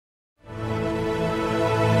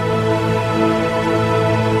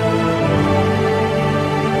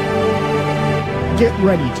Get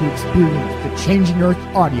ready to experience the Changing Earth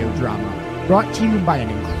audio drama, brought to you by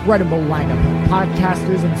an incredible lineup of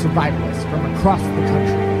podcasters and survivalists from across the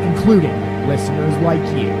country, including listeners like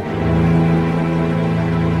you.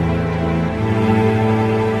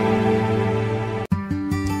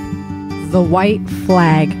 The White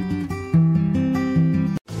Flag.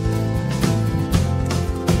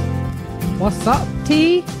 What's up,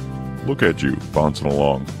 T? Look at you, bouncing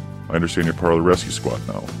along. I understand you're part of the rescue squad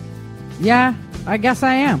now. Yeah, I guess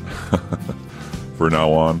I am. For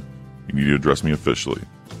now on, you need to address me officially.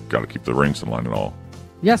 Gotta keep the ranks in line and all.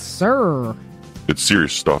 Yes, sir. It's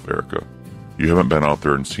serious stuff, Erika. You haven't been out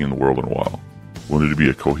there and seen the world in a while. We need to be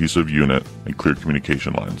a cohesive unit and clear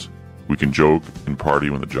communication lines. We can joke and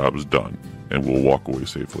party when the job is done, and we'll walk away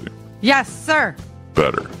safely. Yes, sir.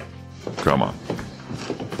 Better. Come on.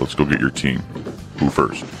 Let's go get your team. Who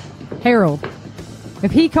first? Harold.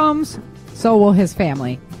 If he comes, so will his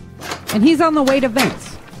family. And he's on the way to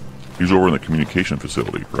Vince. He's over in the communication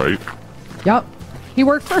facility, right? Yup. He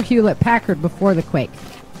worked for Hewlett-Packard before the quake.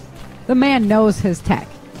 The man knows his tech,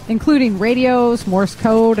 including radios, Morse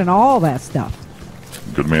code, and all that stuff.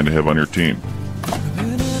 Good man to have on your team. I've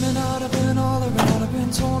been in and out, I've been all around, I've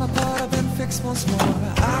been torn apart, I've been fixed once more.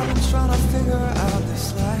 I've been trying to figure out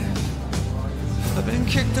this life. I've been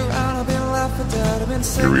kicked around, I've been laughed at dead, I've been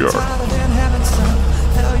sick and tired, I've been having some.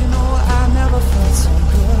 Hell, you know I never felt so good.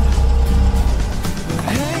 But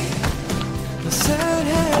hey, I said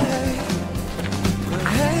hey. But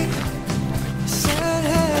hey, I said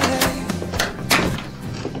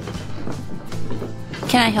hey.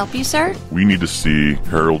 Can I help you, sir? We need to see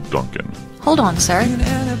Harold Duncan. Hold on, sir. Can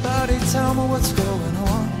anybody tell me what's going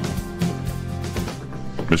on?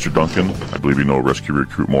 Mr. Duncan, I believe you know Rescue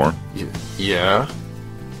Recruit More. Yeah.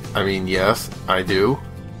 Yes, I do.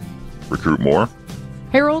 Recruit More?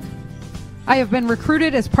 Harold, I have been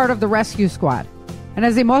recruited as part of the rescue squad, and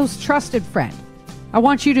as a most trusted friend. I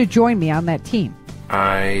want you to join me on that team.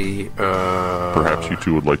 Perhaps you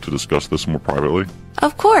two would like to discuss this more privately?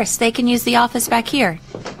 Of course, they can use the office back here.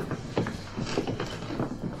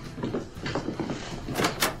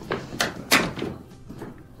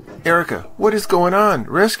 Erika, what is going on?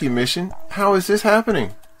 Rescue mission? How is this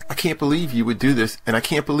happening? I can't believe you would do this, and I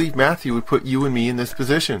can't believe Matthew would put you and me in this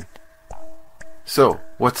position. So,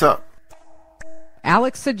 what's up?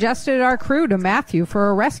 Alex suggested our crew to Matthew for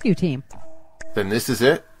a rescue team. Then this is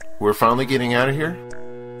it? We're finally getting out of here?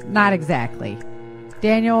 Not exactly.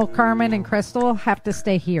 Daniel, Carmen, and Crystal have to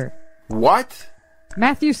stay here. What?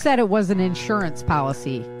 Matthew said it was an insurance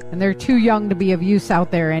policy, and they're too young to be of use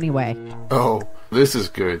out there anyway. Oh, this is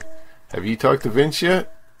good. Have you talked to Vince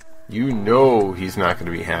yet? You know he's not going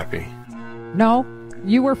to be happy. No,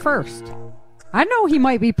 you were first. I know he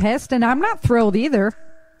might be pissed, and I'm not thrilled either.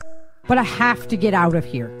 But I have to get out of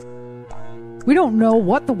here. We don't know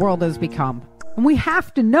what the world has become, and we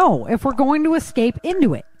have to know if we're going to escape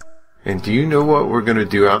into it. And do you know what we're going to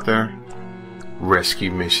do out there?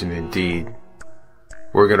 Rescue mission indeed.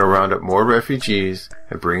 We're going to round up more refugees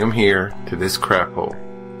and bring them here to this crap hole.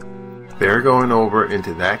 They're going over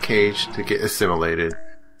into that cage to get assimilated.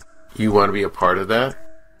 You want to be a part of that?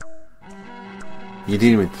 You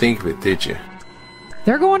didn't even think of it, did you?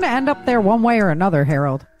 They're going to end up there one way or another,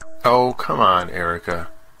 Harold. Oh, come on, Erika.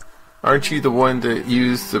 Aren't you the one that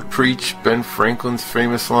used to preach Ben Franklin's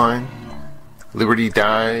famous line? Liberty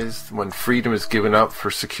dies when freedom is given up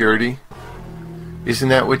for security. Isn't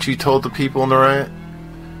that what you told the people in the riot?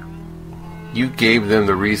 You gave them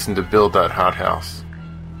the reason to build that hothouse.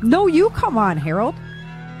 No, you come on, Harold.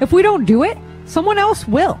 If we don't do it, someone else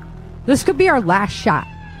will. This could be our last shot.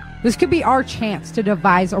 This could be our chance to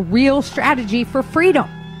devise a real strategy for freedom.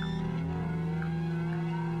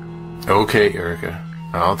 Okay, Erika.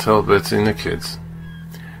 I'll tell Betsy and the kids.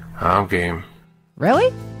 I'm game.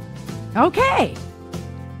 Really? Okay.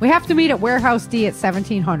 We have to meet at Warehouse D at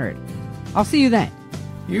 1700. I'll see you then.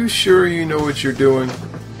 You sure you know what you're doing?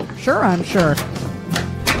 Sure, I'm sure.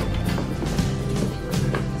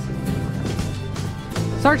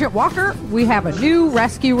 Sergeant Walker, we have a new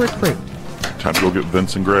rescue recruit. Time to go get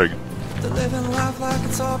Vince and Greg. They're living life like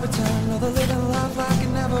it's all pretend, or they're living life like it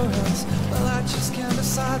never ends. Well, I just can't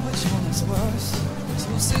decide which one is worse. So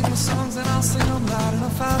we'll sing the songs and I'll sing them loud, and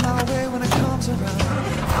I'll find our way when it comes around. I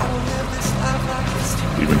will live this life like it's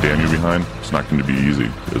Leaving Daniel behind, it's not going to be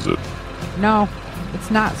easy, is it? No,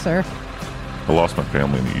 it's not, sir. I lost my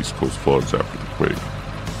family in the East Coast floods after the quake.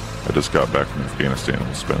 I just got back from Afghanistan and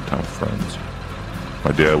was spending time with friends.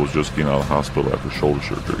 My dad was just getting out of the hospital after shoulder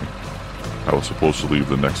surgery. I was supposed to leave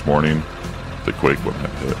the next morning. The quake wouldn't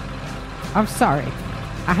have hit. I'm sorry.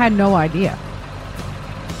 I had no idea.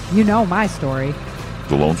 You know my story.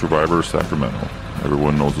 The lone survivor of Sacramento.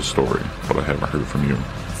 Everyone knows the story, but I haven't heard from you.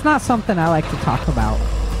 It's not something I like to talk about.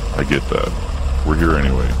 I get that. We're here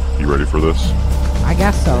anyway. You ready for this? I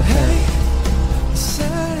guess so, sir. I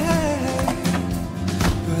said hey,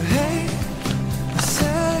 but hey, I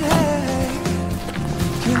said hey.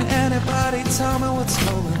 Can anybody tell me what's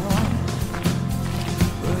going on?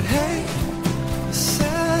 But hey, I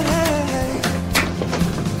said hey,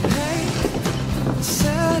 hey, I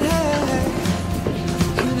said hey.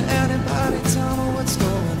 Can anybody tell me what's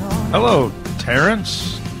going on? Hello,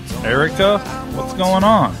 Terrence, Erika, what's going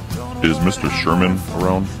on? Is Mr. Sherman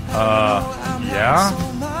around? Yeah?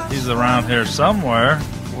 He's around here somewhere.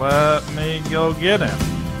 Let me go get him.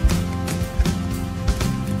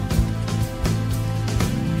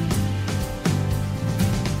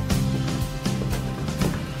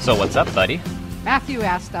 So what's up, buddy? Matthew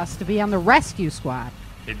asked us to be on the rescue squad.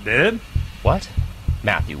 He did? What?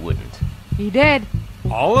 Matthew wouldn't. He did.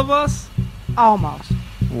 All of us? Almost.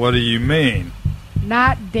 What do you mean?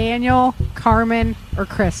 Not Daniel, Carmen, or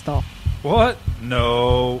Crystal. What?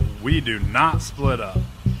 No, we do not split up.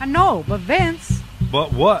 I know, but Vince...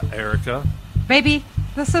 But what, Erika? Baby,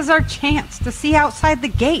 this is our chance to see outside the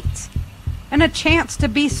gates. And a chance to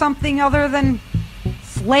be something other than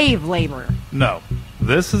slave labor. No,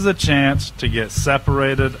 this is a chance to get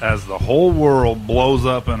separated as the whole world blows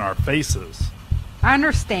up in our faces. I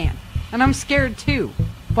understand, and I'm scared too,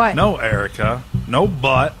 but... No, Erika, no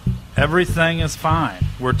but. Everything is fine.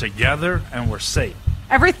 We're together and we're safe.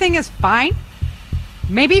 Everything is fine?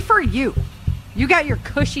 Maybe for you. You got your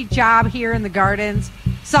cushy job here in the gardens,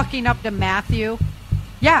 sucking up to Matthew.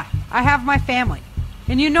 Yeah, I have my family.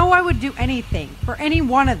 And you know I would do anything for any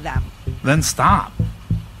one of them. Then stop.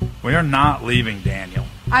 We are not leaving Daniel.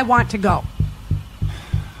 I want to go.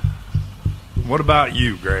 What about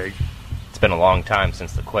you, Greg? It's been a long time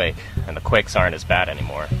since the quake, and the quakes aren't as bad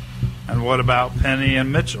anymore. And what about Penny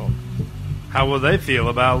and Mitchell? How will they feel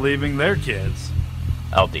about leaving their kids?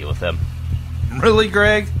 I'll deal with them. Really,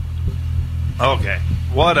 Greg? Okay,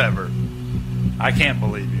 whatever. I can't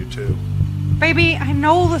believe you two. Baby, I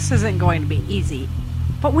know this isn't going to be easy,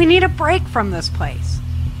 but we need a break from this place.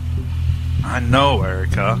 I know,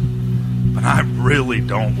 Erika, but I really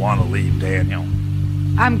don't want to leave Daniel.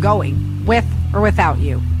 I'm going, with or without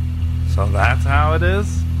you. So that's how it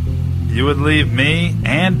is? You would leave me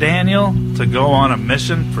and Daniel to go on a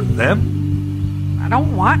mission for them? I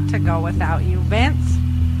don't want to go without you, Vince.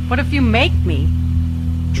 What if you make me?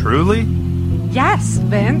 Truly? Yes,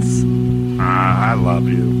 Vince. I love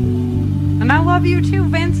you. And I love you too,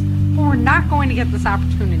 Vince, but we're not going to get this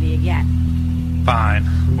opportunity again.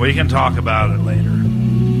 Fine. We can talk about it later.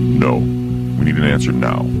 No. We need an answer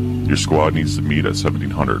now. Your squad needs to meet at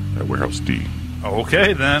 1700 at Warehouse D.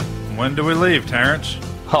 Okay, then. When do we leave, Terrence?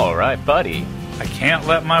 All right, buddy. I can't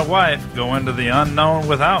let my wife go into the unknown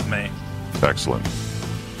without me. Excellent.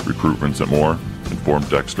 Recruit Vincent Moore. Inform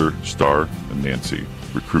Dexter, Starr, and Nancy.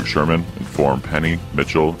 Recruit Sherman. Inform Penny,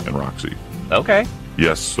 Mitchell, and Roxy. Okay.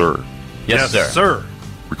 Yes, sir. Yes, sir.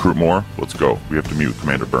 Recruit Moore. Let's go. We have to meet with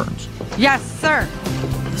Commander Burns. Yes, sir.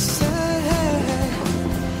 I said hey,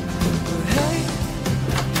 but hey,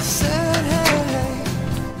 I said hey.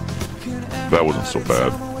 Can That wasn't so anybody bad.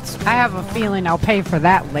 tell me what's I have a feeling I'll pay for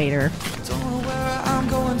that later. Don't know where I'm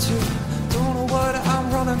going to, don't know what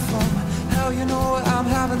I'm running from. Hell, you know I'm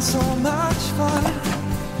having so much fun.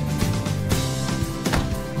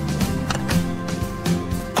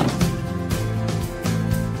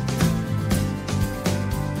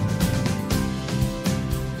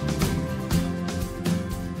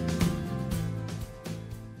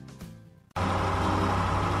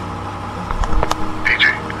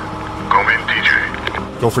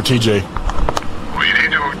 Go for TJ. We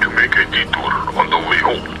need you to make a detour on the way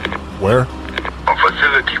home. Where? A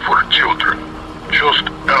facility for children, just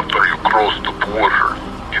after you cross the border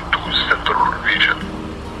into Central Region.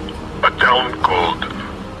 A town called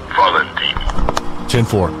Valentine.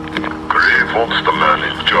 10-4. Gray wants the man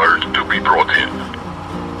in charge to be brought in.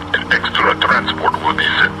 An extra transport will be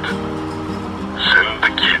sent. Send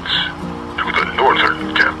the kids to the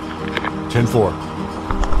northern camp.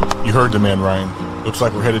 10-4. You heard the man, Ryan. Looks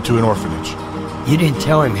like we're headed to an orphanage. You didn't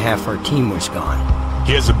tell him half our team was gone.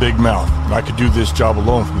 He has a big mouth, and I could do this job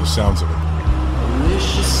alone from the sounds of it. I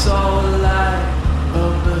wish I saw a light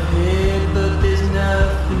up ahead, but there's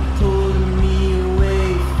nothing pulling me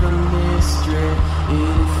away from this dread.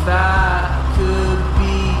 If I could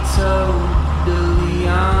be totally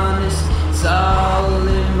honest, it's all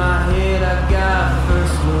in my head. I got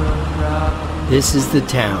first world problems. This is the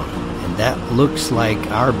town, and that looks like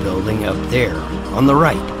our building up there, on the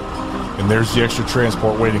right. And there's the extra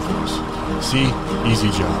transport waiting for us. See?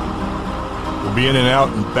 Easy job. We'll be in and out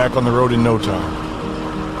and back on the road in no time.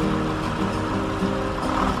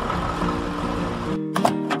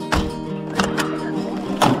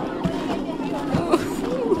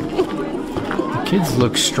 The kids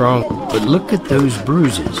look strong, but look at those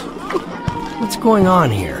bruises. What's going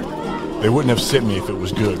on here? They wouldn't have sent me if it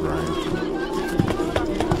was good, Ryan.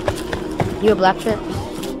 You a black shirt?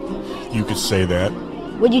 You could say that.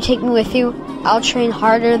 Would you take me with you? I'll train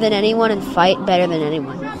harder than anyone and fight better than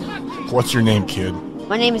anyone. What's your name, kid?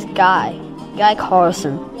 My name is Guy. Guy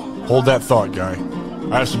Carlson. Hold that thought, Guy.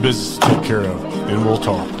 I have some business to take care of, then we'll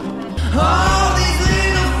talk. All these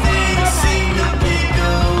little things seem to pick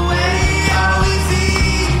away. Always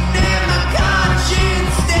eating and my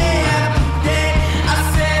conscience day after day. I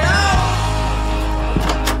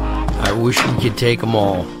said, I wish we could take them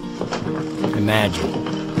all. Imagine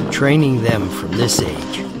training them from this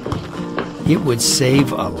age. It would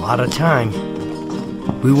save a lot of time.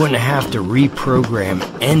 We wouldn't have to reprogram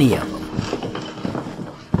any of them.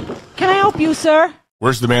 Can I help you, sir?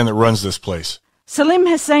 Where's the man that runs this place? Salim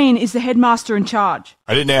Hussein is the headmaster in charge.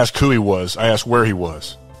 I didn't ask who he was, I asked where he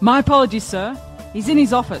was. My apologies, sir. He's in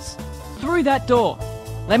his office. Through that door.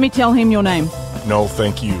 Let me tell him your name. No,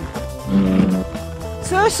 thank you.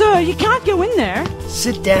 Sir, you can't go in there.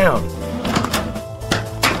 Sit down.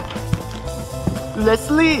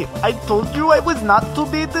 Leslie, I told you I was not to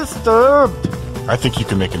be disturbed. I think you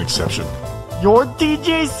can make an exception. You're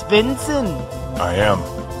DJ Swenson. I am.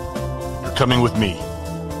 You're coming with me.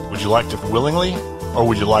 Would you like to willingly, or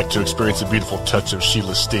would you like to experience the beautiful touch of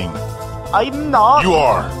Sheila's sting? I'm not. You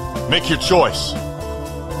are. Make your choice.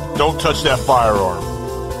 Don't touch that firearm.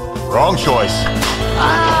 Wrong choice.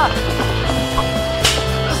 Ah!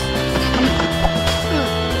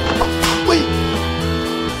 Wait.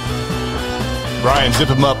 Brian, zip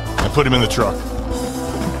him up and put him in the truck.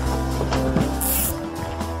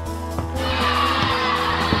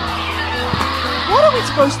 What are we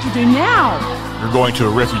supposed to do now? You're going to a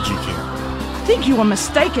refugee camp. I think you are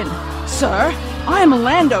mistaken. Sir, I am a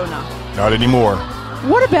landowner. Not anymore.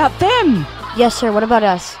 What about them? Yes, sir. What about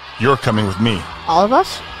us? You're coming with me. All of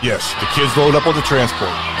us? Yes, the kids load up on the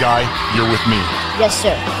transport. Guy, you're with me. Yes,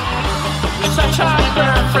 sir. such a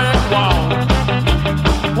perfect wall.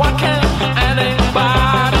 What can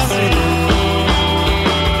anybody see?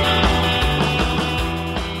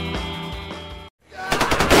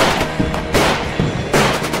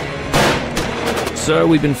 Sir,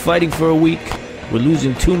 we've been fighting for a week. We're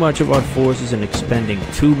losing too much of our forces and expending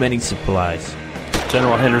too many supplies.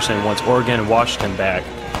 General Henderson wants Oregon and Washington back.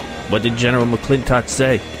 What did General McClintock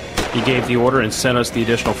say? He gave the order and sent us the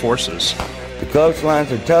additional forces. The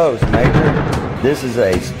coastlines are toast, Major. This is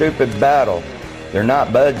a stupid battle. They're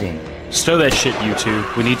not budging. Stow that shit, you two.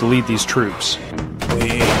 We need to lead these troops.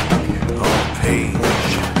 Ink on page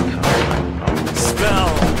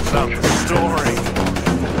spells out the story.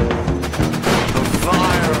 The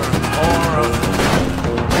fire and horror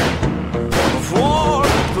of war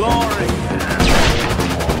and glory.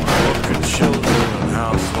 What could children and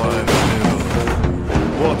housewives do?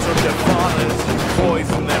 What took their fathers and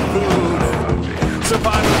poisoned their food?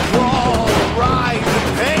 Survivors crawl, rise in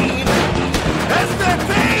pain as they're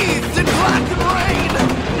bathed in black and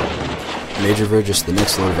rain. Major Virgis, the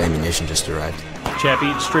next load of ammunition just arrived.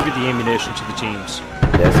 Chappie, distribute the ammunition to the teams.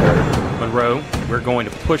 Yes, sir. Monroe, we're going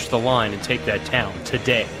to push the line and take that town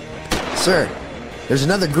today. Sir, there's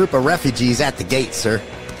another group of refugees at the gate, sir.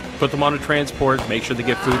 Put them on a transport, make sure they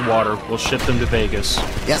get food and water. We'll ship them to Vegas.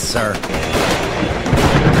 Yes, sir.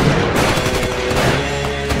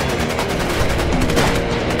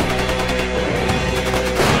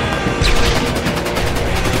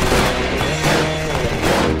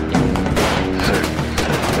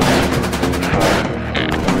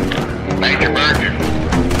 Major Virgis,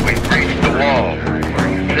 we've reached the wall.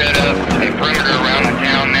 Set up a perimeter around the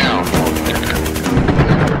town now.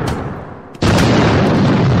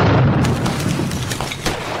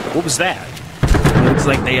 What was that? Looks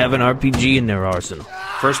like they have an RPG in their arsenal.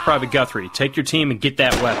 First Private Guthrie, take your team and get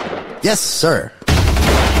that weapon. Yes, sir.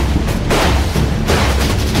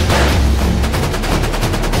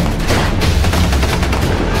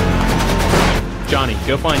 Johnny,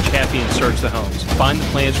 go find Chappie and search the homes. Find the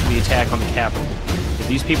plans for the attack on the Capitol. If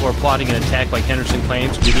these people are plotting an attack like Henderson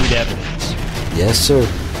claims, we need evidence. Yes, sir.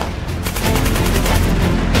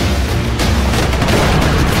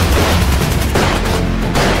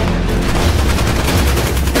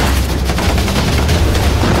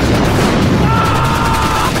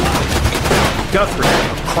 Guthrie,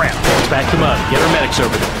 oh, crap. Let's back them up. Get our medics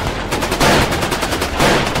over there.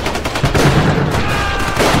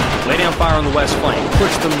 Lay down fire on the west flank.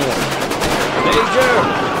 Push them north. Major!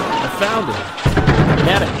 A found him.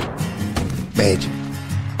 Medic. Major,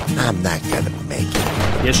 I'm not gonna make it.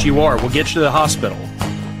 Yes, you are. We'll get you to the hospital.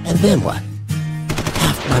 And then what?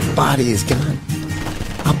 Half my body is gone.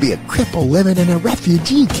 I'll be a cripple living in a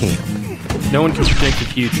refugee camp. No one can predict the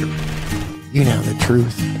future. You know the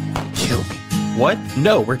truth. Kill me. What?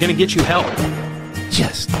 No, we're gonna get you help.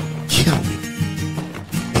 Just kill me.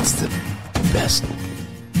 It's the best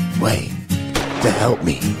way to help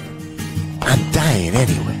me. I'm dying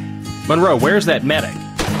anyway. Monroe, where's that medic?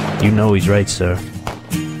 You know he's right, sir.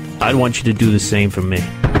 I'd want you to do the same for me.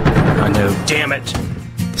 I know. Damn it.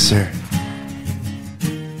 Sir,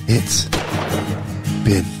 it's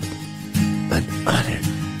been an honor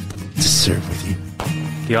to serve with you.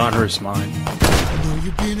 The honor is mine. I know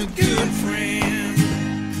you've been a good friend,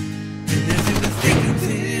 and this is the thick of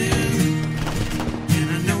it, and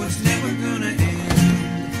I know it's never gonna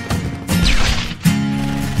end,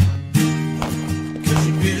 'cause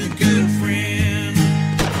you've been a good friend.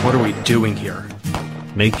 What are we doing here?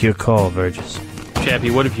 Make your call, Virgis. Chappie,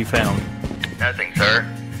 what have you found? Nothing, sir.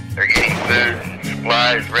 They're getting food and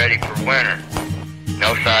supplies ready for winter.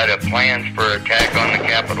 No sight of plans for attack on the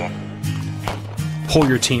capital. Pull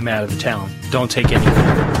your team out of the town. Don't take anything.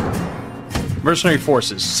 Mercenary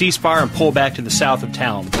forces, cease fire and pull back to the south of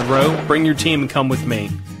town. Monroe, bring your team and come with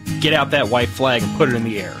me. Get out that white flag and put it in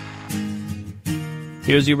the air.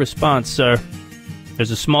 Here's your response, sir.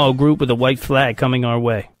 There's a small group with a white flag coming our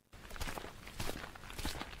way.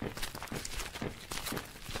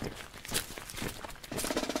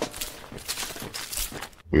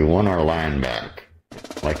 We want our land back,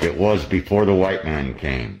 like it was before the white man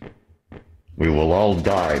came. We will all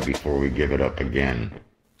die before we give it up again.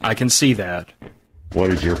 I can see that. What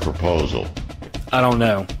is your proposal? I don't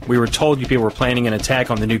know. We were told you people were planning an attack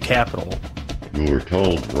on the new capital. You were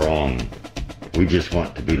told wrong. We just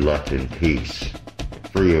want to be left in peace,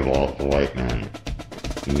 free of all the white men.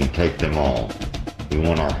 You can take them all. We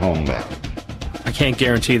want our home back. I can't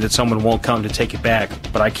guarantee that someone won't come to take it back,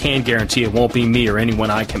 but I can guarantee it won't be me or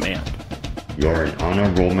anyone I command. You're an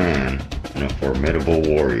honorable man and a formidable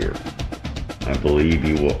warrior. I believe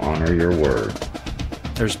you will honor your word.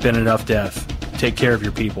 There's been enough death. Take care of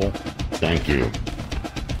your people. Thank you.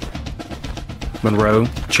 Monroe,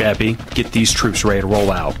 Chappie, get these troops ready to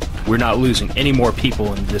roll out. We're not losing any more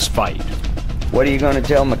people in this fight. What are you going to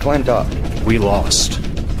tell McClintock? We lost.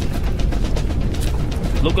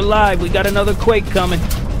 Look alive, we got another quake coming.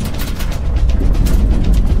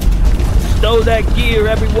 Stow that gear,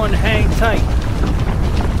 everyone hang tight.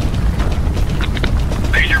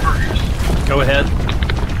 Major Virgis. Go ahead.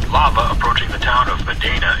 Lava approaching the town of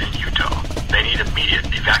Medina in Utah. They need immediate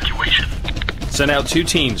evacuation. Send out 2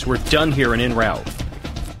 teams. We're done here and en route.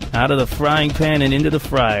 Out of the frying pan and into the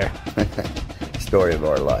fryer. Story of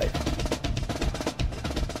our life.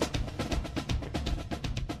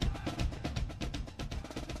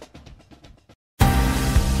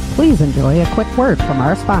 Please enjoy a quick word from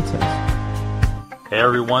our sponsors. Hey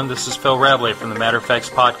everyone, this is Phil Rabley from the Matter of Facts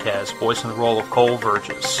podcast, voicing the role of Cole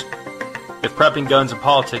Virgis. If prepping guns and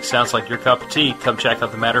politics sounds like your cup of tea, come check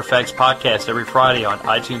out the Matter of Facts podcast every Friday on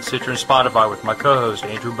iTunes, Stitcher, and Spotify with my co-host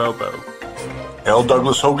Andrew Bobo. L.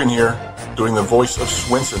 Douglas Hogan here, doing the voice of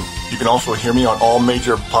Swenson. You can also hear me on all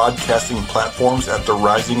major podcasting platforms at The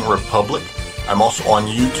Rising Republic. I'm also on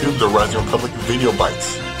YouTube, The Rising Republic Video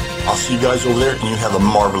Bites. I'll see you guys over there, and you have a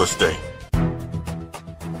marvelous day.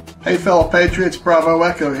 Hey fellow patriots, Bravo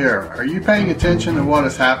Echo here. Are you paying attention to what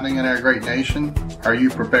is happening in our great nation? Are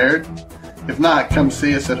you prepared? If not, come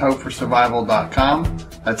see us at hopeforsurvival.com.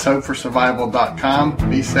 That's hopeforsurvival.com.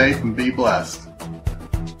 Be safe and be blessed.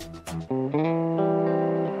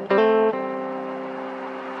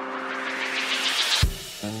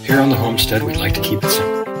 Here on the homestead, we'd like to keep it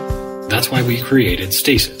simple. That's why we created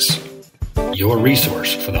Stasis, your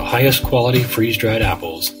resource for the highest quality freeze-dried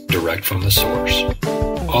apples direct from the source.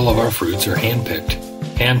 All of our fruits are hand-picked,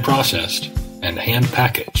 hand-processed, and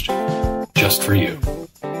hand-packaged just for you.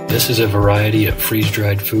 This is a variety of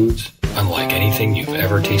freeze-dried foods unlike anything you've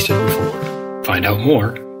ever tasted before. Find out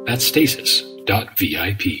more at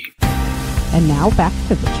stasis.vip. And now back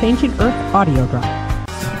to the Changing Earth audio drama.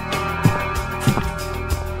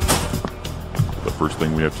 The first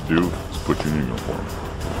thing we have to do is put you in uniform.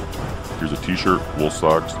 Here's a t-shirt, wool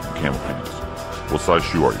socks, and camel pants. What size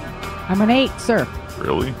shoe are you? I'm an 8, sir.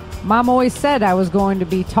 Really? Mom always said I was going to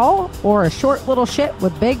be tall or a short little shit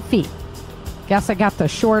with big feet. Guess I got the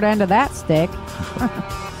short end of that stick.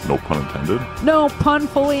 No pun intended? No pun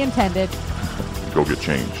fully intended. Go get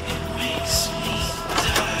changed.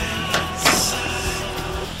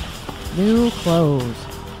 New clothes.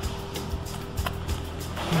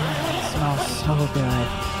 Smells so good.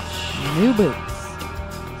 New boots.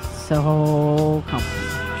 So comfy.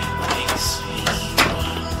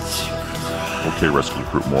 Okay, Rescue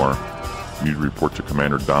Recruit Moore. You need to report to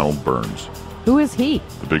Commander Donald Burns. Who is he?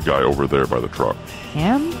 The big guy over there by the truck.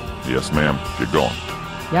 Him? Yes, ma'am. Get going.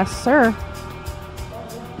 Yes, sir.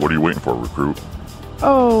 What are you waiting for, Recruit?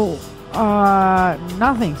 Oh,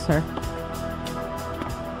 nothing, sir.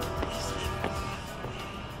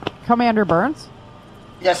 Commander Burns?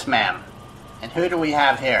 Yes, ma'am. And who do we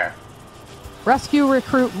have here? Rescue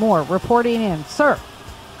Recruit Moore reporting in, sir.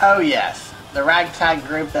 Oh, yes. The ragtag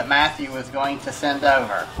group that Matthew was going to send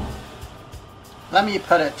over. Let me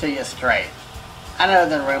put it to you straight. I know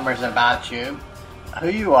the rumors about you, who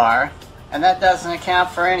you are, and that doesn't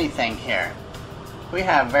account for anything here. We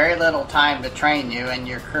have very little time to train you and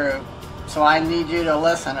your crew, so I need you to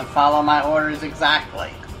listen and follow my orders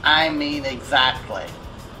exactly. I mean exactly.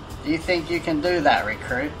 Do you think you can do that,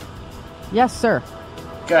 Recruit? Yes, sir.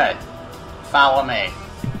 Good. Follow me.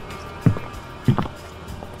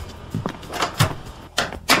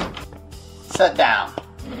 Sit down.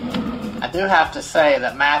 I do have to say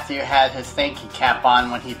that Matthew had his thinking cap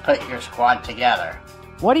on when he put your squad together.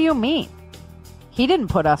 What do you mean? He didn't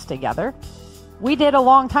put us together. We did a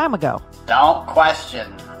long time ago. Don't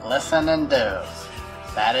question. Listen and do.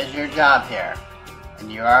 That is your job here.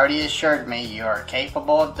 And you already assured me you are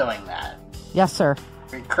capable of doing that. Yes, sir.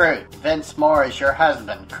 Recruit, Vince Moore is your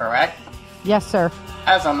husband, correct? Yes, sir.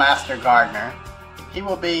 As a master gardener, he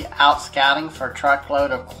will be out scouting for a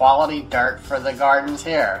truckload of quality dirt for the gardens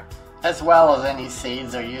here, as well as any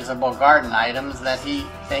seeds or usable garden items that he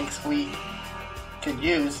thinks we could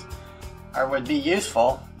use or would be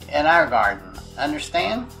useful in our garden.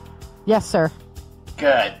 Understand? Yes, sir.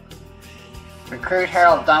 Good. Recruit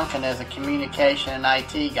Harold Duncan is a communication and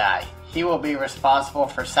IT guy. He will be responsible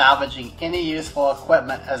for salvaging any useful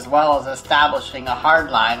equipment as well as establishing a hard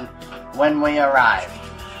line when we arrive.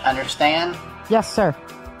 Understand? Yes, sir.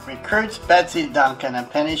 Recruits Betsy Duncan and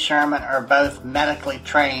Penny Sherman are both medically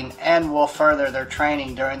trained and will further their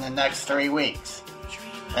training during the next 3 weeks.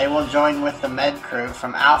 They will join with the med crew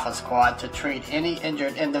from Alpha Squad to treat any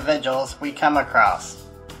injured individuals we come across.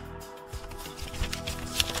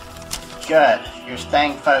 Good, you're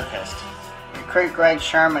staying focused. Recruit Greg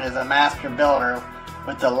Sherman is a master builder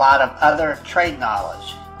with a lot of other trade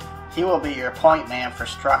knowledge. He will be your point man for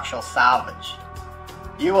structural salvage.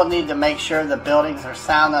 You will need to make sure the buildings are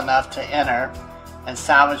sound enough to enter and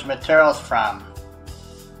salvage materials from.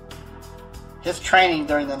 His training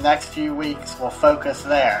during the next few weeks will focus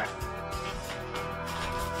there.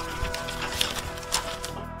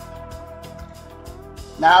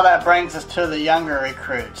 Now that brings us to the younger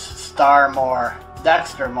recruits, Star Moore,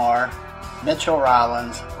 Dexter Moore, Mitchell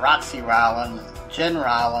Rollins, Roxy Rollins, Jen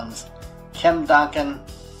Rollins, Kim Duncan,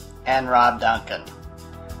 and Rob Duncan.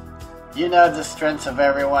 You know the strengths of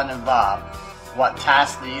everyone involved. What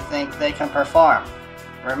tasks do you think they can perform?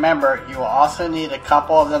 Remember, you will also need a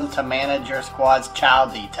couple of them to manage your squad's chow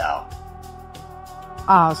detail.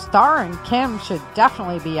 Star and Kim should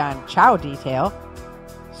definitely be on chow detail.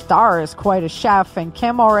 Star is quite a chef, and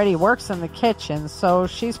Kim already works in the kitchen, so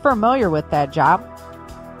she's familiar with that job.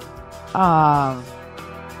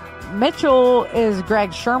 Mitchell is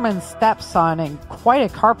Greg Sherman's stepson and quite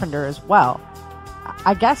a carpenter as well.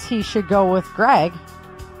 I guess he should go with Greg.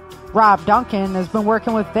 Rob Duncan has been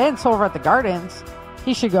working with Vince over at the Gardens.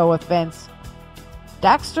 He should go with Vince.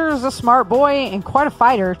 Dexter is a smart boy and quite a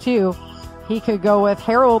fighter, too. He could go with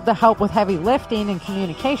Harold to help with heavy lifting and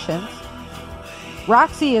communications.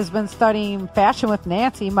 Roxy has been studying fashion with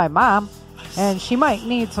Nancy, my mom, and she might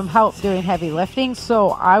need some help doing heavy lifting,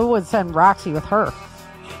 so I would send Roxy with her.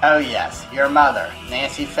 Oh yes, your mother,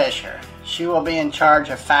 Nancy Fisher. She will be in charge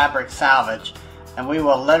of fabric salvage, and we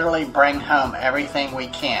will literally bring home everything we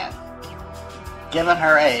can. Given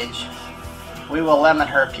her age, we will limit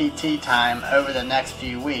her PT time over the next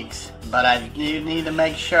few weeks, but I do need to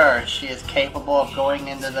make sure she is capable of going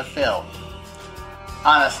into the field.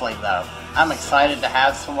 Honestly though, I'm excited to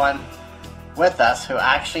have someone with us who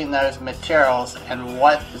actually knows materials and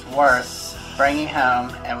what is worth bringing home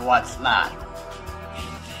and what's not.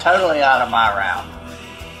 Totally out of my realm.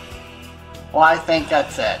 Well, I think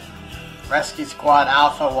that's it. Rescue Squad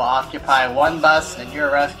Alpha will occupy one bus and your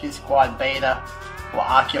Rescue Squad Beta will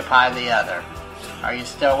occupy the other. Are you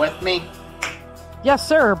still with me? Yes,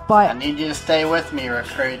 sir, but... I need you to stay with me,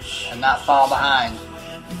 recruit, and not fall behind.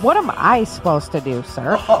 What am I supposed to do,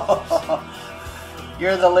 sir?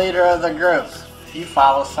 You're the leader of the group. You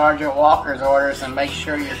follow Sergeant Walker's orders and make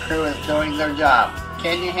sure your crew is doing their job.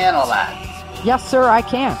 Can you handle that? Yes, sir, I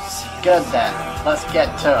can. Good then. Let's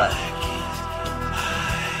get to it.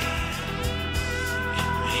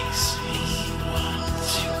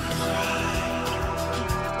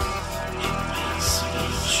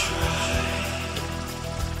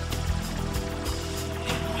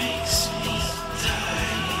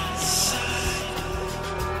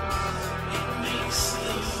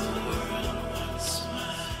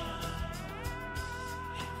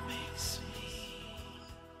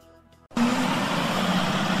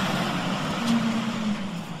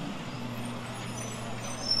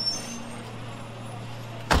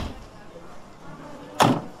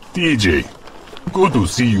 TJ, good to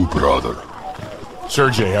see you, brother.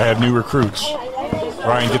 Sergey, I have new recruits.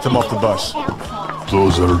 Ryan, get them off the bus.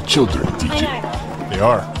 Those are children, TJ. They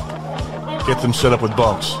are. Get them set up with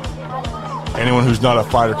bunks. Anyone who's not a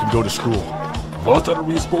fighter can go to school. What are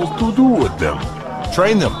we supposed to do with them?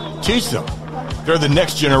 Train them. Teach them. They're the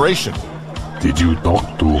next generation. Did you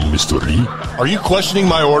talk to Mr. Lee? Are you questioning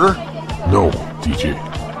my order? No,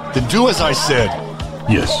 TJ. Then do as I said.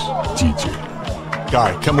 Yes, TJ.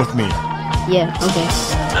 Guy, come with me. Yeah, okay.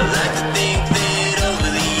 I like to think that over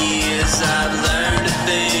the years I've learned a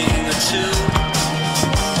thing or two.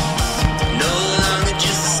 No longer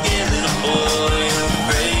just a scared little boy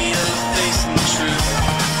afraid of facing the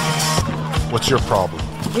truth. What's your problem?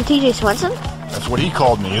 You're TJ Swenson? That's what he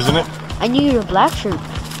called me, isn't it? I knew you were a black shirt,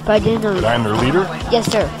 but I didn't know. That I'm their leader? Yes,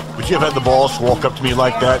 sir. Would you have had the balls to walk up to me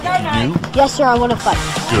like that if you knew? Yes, sir, I want to fight.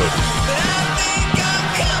 Good.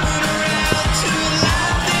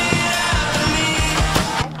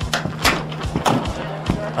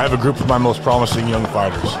 I have a group of my most promising young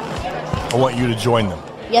fighters. I want you to join them.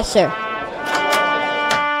 Yes, sir.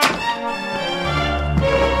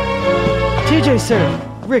 TJ, sir.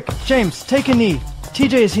 Rick, James, take a knee.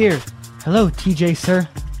 TJ is here. Hello, TJ, sir.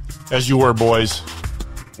 As you were, boys.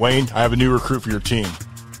 Wayne, I have a new recruit for your team.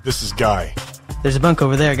 This is Guy. There's a bunk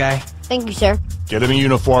over there, Guy. Thank you, sir. Get him a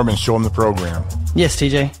uniform and show him the program. Yes,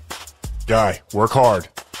 TJ. Guy, work hard.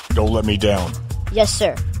 Don't let me down. Yes,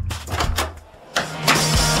 sir.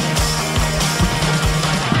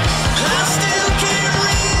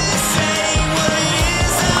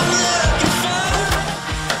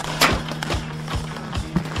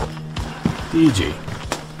 TJ,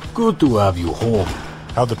 good to have you home.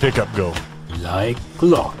 How'd the pickup go? Like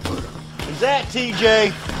clockwork. Is that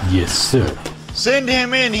TJ? Yes, sir. Send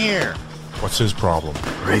him in here. What's his problem?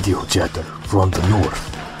 Radio chatter from the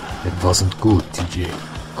north. It wasn't good, TJ.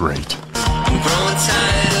 Great. I'm growing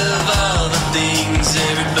tired of all the things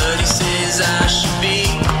everybody says I should be.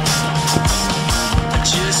 I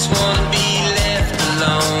just want to be left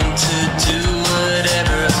alone to do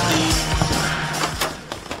whatever I please.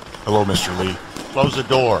 Hello, Mr. Lee. Close the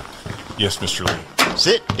door. Yes, Mr. Lee.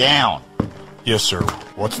 Sit down. Yes, sir.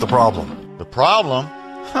 What's the problem? The problem?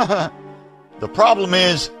 The problem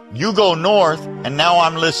is, you go north, and now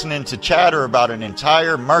I'm listening to chatter about an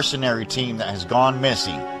entire mercenary team that has gone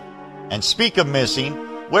missing. And speak of missing,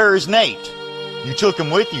 where is Nate? You took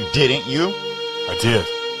him with you, didn't you? I did.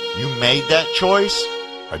 You made that choice?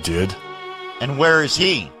 I did. And where is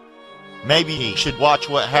he? Maybe he should watch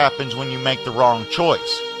what happens when you make the wrong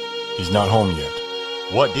choice. He's not home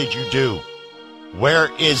yet. What did you do? Where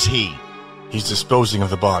is he? He's disposing of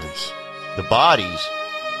the bodies. The bodies?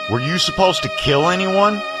 Were you supposed to kill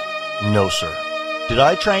anyone? No, sir. Did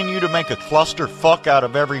I train you to make a clusterfuck out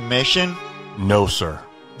of every mission? No, sir.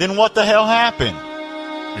 Then what the hell happened?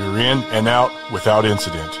 You're in and out without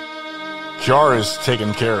incident. Kiara is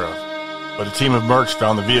taken care of, but a team of mercs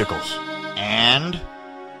found the vehicles. And?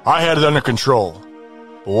 I had it under control,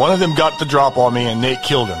 but one of them got the drop on me and Nate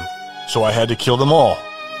killed him, so I had to kill them all.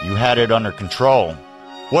 You had it under control.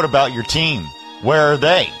 What about your team? Where are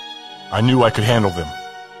they? I knew I could handle them.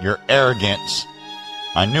 Your arrogance.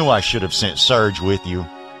 I knew I should have sent Serge with you.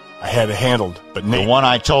 I had it handled, but Nate... The one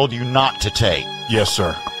I told you not to take. Yes,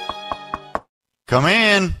 sir. Come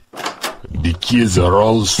in. The kids are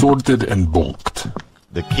all sorted and bunked.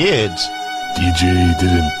 The kids? TJ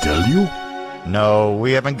didn't tell you? No,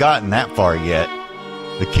 we haven't gotten that far yet.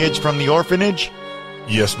 The kids from the orphanage?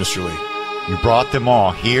 Yes, Mr. Lee. You brought them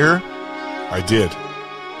all here? I did.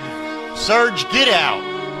 Serge, get out!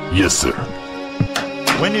 Yes, sir.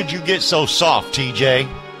 When did you get so soft, TJ?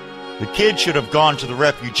 The kids should have gone to the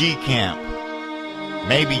refugee camp.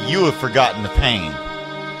 Maybe you have forgotten the pain.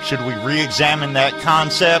 Should we re-examine that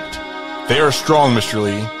concept? They are strong, Mr.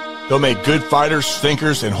 Lee. They'll make good fighters,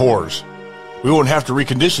 thinkers, and whores. We won't have to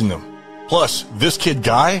recondition them. Plus, this kid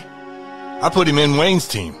Guy, I put him in Wayne's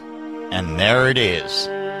team. And there it is.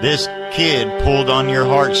 This kid pulled on your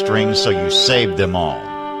heartstrings, so you saved them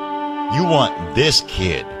all. You want this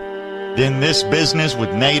kid. Then this business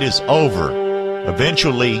with Nate is over.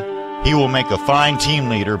 Eventually, he will make a fine team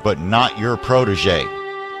leader, but not your protege.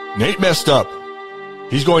 Nate messed up.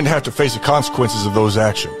 He's going to have to face the consequences of those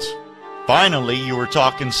actions. Finally, you were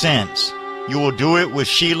talking sense. You will do it with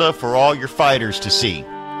Sheila for all your fighters to see.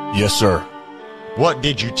 Yes, sir. What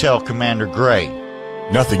did you tell Commander Gray?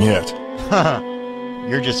 Nothing yet.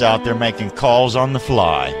 You're just out there making calls on the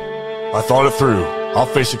fly. I thought it through. I'll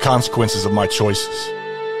face the consequences of my choices.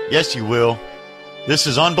 Yes, you will. This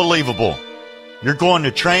is unbelievable. You're going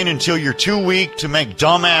to train until you're too weak to make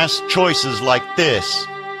dumbass choices like this.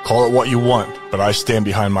 Call it what you want, but I stand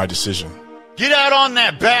behind my decision. Get out on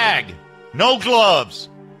that bag! No gloves!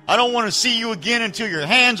 I don't want to see you again until your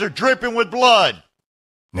hands are dripping with blood!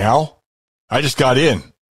 Now? I just got in.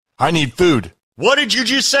 I need food. What did you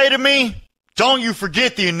just say to me? Don't you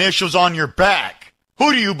forget the initials on your back.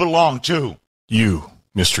 Who do you belong to? You,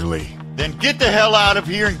 Mr. Lee. Then get the hell out of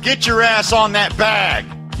here and get your ass on that bag!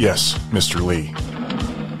 Yes, Mr. Lee.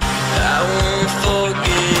 I won't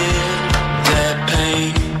forget that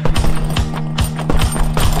pain.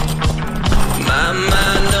 My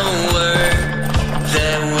mind don't work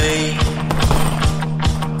that way.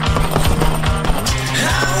 I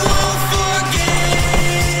won't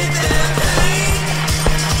forget that pain.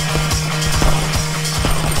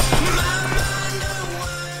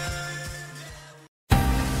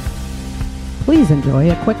 Please enjoy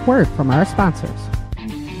a quick word from our sponsors.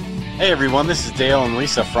 Hey everyone, this is Dale and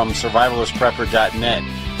Lisa from SurvivalistPrepper.net.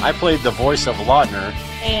 I played the voice of Lautner.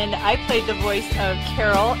 And I played the voice of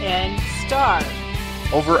Carol and Star.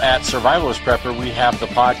 Over at Survivalist Prepper, we have the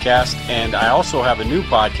podcast, and I also have a new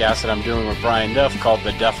podcast that I'm doing with Brian Duff called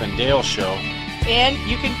The Duff and Dale Show. And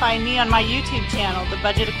you can find me on my YouTube channel, The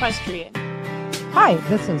Budget Equestrian. Hi,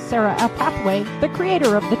 this is Sarah L. Pathway, the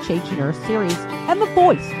creator of the Changing Earth series and the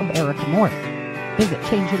voice of Erika Morse. Visit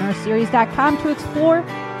ChangingEarthSeries.com to explore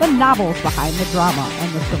the novels behind the drama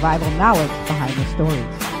and the survival knowledge behind the stories.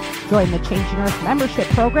 Join the Changing Earth membership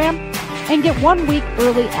program and get 1 week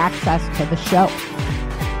early access to the show.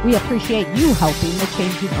 We appreciate you helping the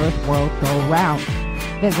Changing Earth world go round.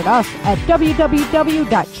 Visit us at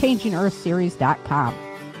www.ChangingEarthSeries.com.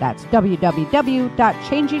 That's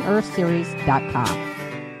www.ChangingEarthSeries.com.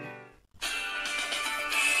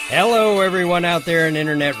 Hello, everyone out there in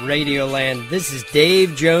Internet Radio Land. This is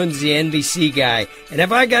Dave Jones, the NBC guy, and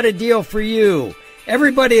have I got a deal for you?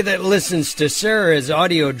 Everybody that listens to Sarah's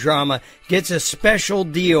audio drama gets a special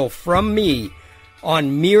deal from me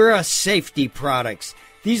on Mira safety products.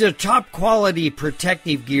 These are top-quality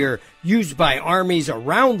protective gear used by armies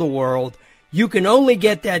around the world. You can only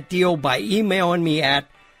get that deal by emailing me at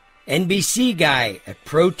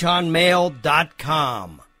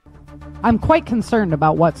nbcguy@protonmail.com. I'm quite concerned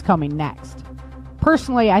about what's coming next.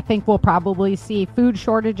 Personally, I think we'll probably see food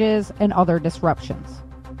shortages and other disruptions.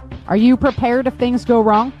 Are you prepared if things go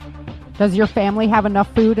wrong? Does your family have enough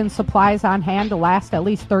food and supplies on hand to last at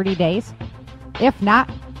least 30 days? If not,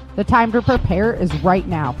 the time to prepare is right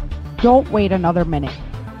now. Don't wait another minute.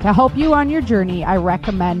 To help you on your journey, I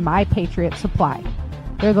recommend My Patriot Supply.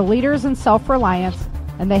 They're the leaders in self-reliance,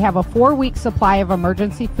 and they have a 4-week supply of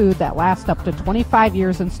emergency food that lasts up to 25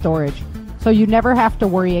 years in storage, so you never have to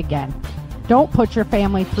worry again. Don't put your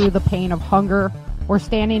family through the pain of hunger or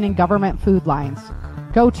standing in government food lines.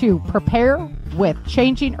 Go to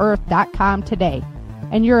preparewithchangingearth.com today,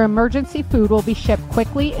 and your emergency food will be shipped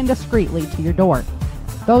quickly and discreetly to your door.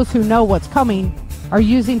 Those who know what's coming are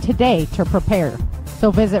using today to prepare.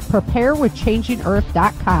 So visit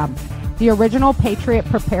preparewithchangingearth.com, the original Patriot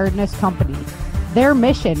Preparedness Company. Their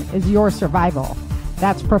mission is your survival.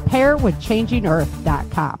 That's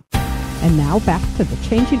preparewithchangingearth.com. And now back to the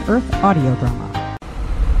Changing Earth audio drama.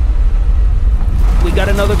 We got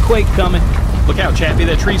another quake coming. Look out, Chappie,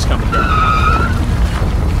 that tree's coming down.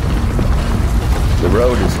 The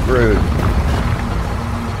road is screwed.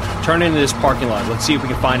 Turn into this parking lot. Let's see if we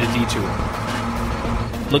can find a detour.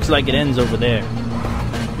 Looks like it ends over there.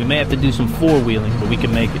 We may have to do some four-wheeling, but we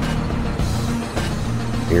can make it.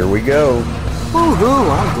 Here we go. Woohoo,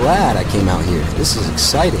 I'm glad I came out here. This is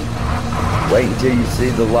exciting. Wait until you see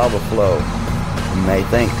the lava flow. You may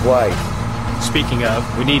think twice. Speaking of,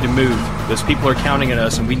 we need to move. Those people are counting on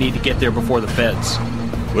us, and we need to get there before the feds.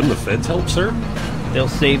 Wouldn't the feds help, sir? They'll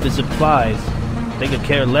save the supplies. They could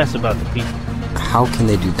care less about the people. How can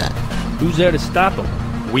they do that? Who's there to stop them?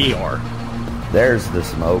 We are. There's the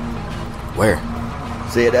smoke. Where?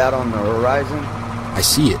 See it out on the horizon? I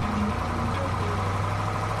see it.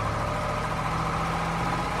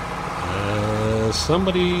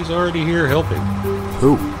 Somebody's already here helping.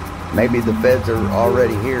 Who? Maybe the feds are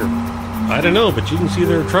already here. I don't know, but you can see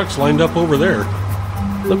their trucks lined up over there.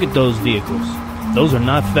 Look at those vehicles. Those are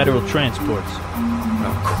not federal transports.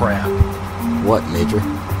 Oh, crap. What, Major?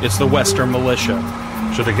 It's the Western Militia.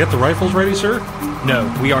 Should I get the rifles ready, sir? No,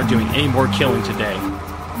 we aren't doing any more killing today.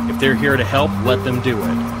 If they're here to help, let them do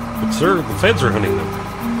it. But, sir, the feds are hunting them.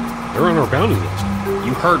 They're on our bounty list.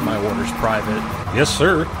 You heard my orders, Private. Yes,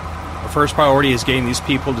 sir. Our first priority is getting these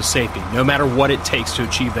people to safety, no matter what it takes to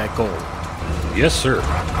achieve that goal. Yes, sir.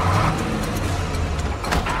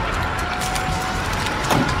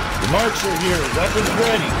 The marks are here. Weapons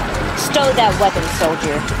ready. Stow that weapon,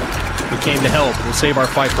 soldier. We came to help. We'll save our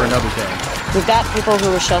fight for another day. We've got people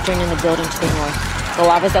who are sheltering in the building to the north. The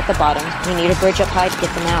lava's at the bottom. We need a bridge up high to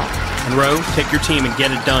get them out. Monroe, take your team and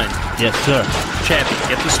get it done. Yes, sir. Chappie,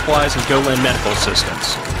 get the supplies and go lend medical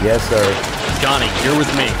assistance. Yes, sir. Johnny, you're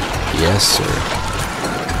with me. Yes, sir.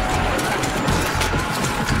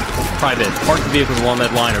 Private, park the vehicles along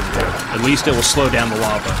that line over there. At least it will slow down the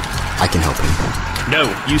lava. I can help him. No,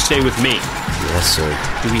 you stay with me. Yes, sir.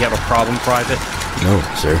 Do we have a problem, Private? No,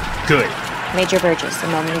 sir. Good. Major Virgis,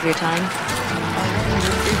 a moment of your time.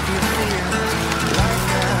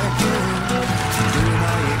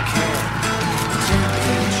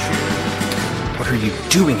 What are you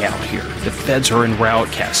doing out here? The feds are en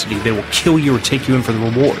route, Cassidy. They will kill you or take you in for the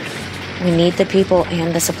reward. We need the people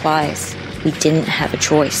and the supplies. We didn't have a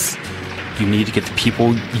choice. You need to get the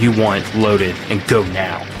people you want loaded and go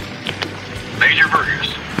now. Major Virgis,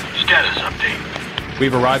 status update.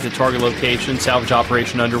 We've arrived at target location. Salvage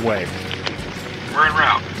operation underway. We're en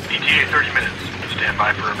route. ETA 30 minutes. Stand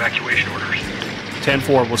by for evacuation orders.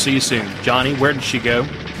 10-4, we'll see you soon. Johnny, where did she go?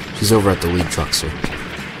 She's over at the lead truck, sir.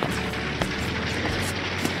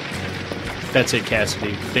 That's it,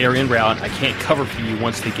 Cassidy. They are en route. I can't cover for you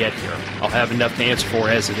once they get here. I'll have enough to answer for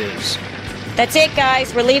as it is. That's it,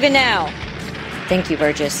 guys. We're leaving now. Thank you,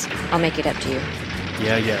 Virgis. I'll make it up to you.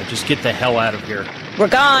 Yeah, just get the hell out of here. We're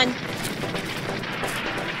gone.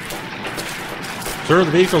 Sir,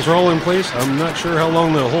 the vehicles are all in place. I'm not sure how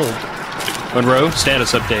long they'll hold. Monroe,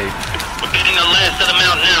 status update. We're getting the last of them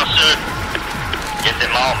out now, sir. Get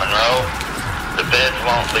them all, Monroe. The feds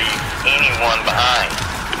won't leave anyone behind.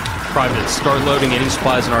 Private, start loading any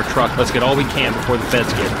supplies in our truck. Let's get all we can before the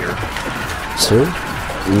feds get here. Sir,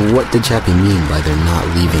 what did Chappie mean by they're not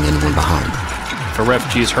leaving anyone behind? If a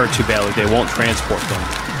refugee is hurt too badly, they won't transport them.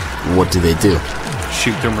 What do they do?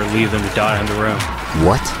 Shoot them or leave them to die on their own.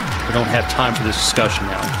 What? We don't have time for this discussion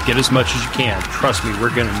now. Get as much as you can. Trust me,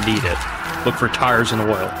 we're gonna need it. Look for tires and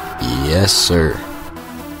oil. Yes, sir.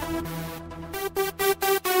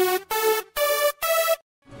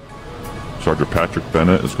 Sergeant Patrick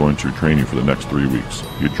Bennett is going to train you for the next 3 weeks.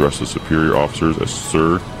 He addresses superior officers as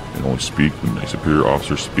sir and only speak when a superior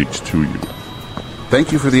officer speaks to you.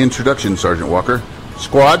 Thank you for the introduction, Sergeant Walker.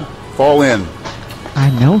 Squad, fall in. I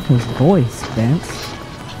know his voice, Vince.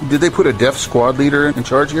 Did they put a deaf squad leader in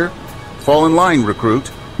charge here? Fall in line, recruit.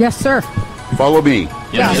 Yes, sir. Follow me.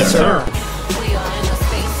 Yes, sir.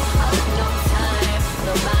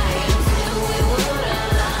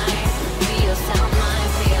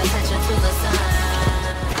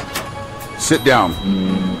 Sit down.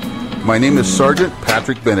 My name is Sergeant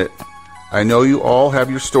Patrick Bennett. I know you all have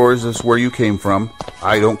your stories as where you came from.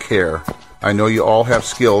 I don't care. I know you all have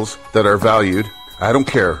skills that are valued. I don't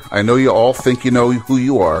care. I know you all think you know who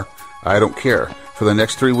you are. I don't care. For the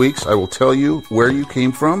next 3 weeks, I will tell you where you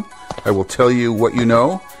came from. I will tell you what you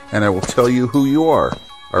know, and I will tell you who you are.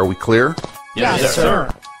 Are we clear? Yes, sir.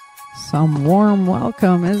 Some warm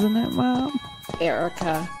welcome, isn't it, Mom?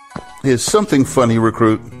 Erika. Is something funny,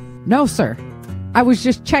 recruit? No, sir. I was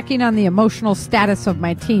just checking on the emotional status of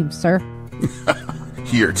my team, sir.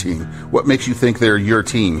 Your team. What makes you think they're your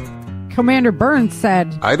team? Commander Burns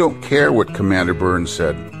said... I don't care what Commander Burns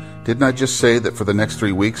said. Didn't I just say that for the next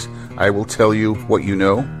 3 weeks, I will tell you what you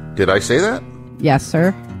know? Did I say that? Yes,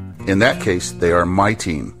 sir. In that case, they are my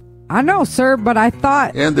team. I know, sir, but I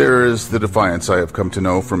thought... And there is the defiance I have come to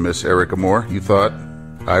know from Miss Erika Moore. You thought,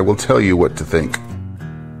 I will tell you what to think.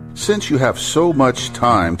 Since you have so much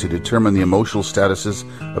time to determine the emotional statuses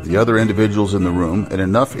of the other individuals in the room and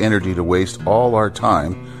enough energy to waste all our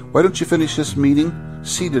time, why don't you finish this meeting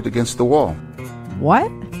seated against the wall? What?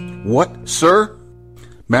 What, sir?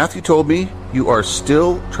 Matthew told me you are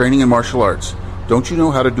still training in martial arts. Don't you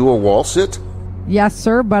know how to do a wall sit? Yes,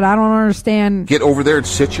 sir, but I don't understand. Get over there and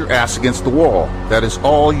sit your ass against the wall. That is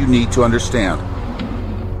all you need to understand.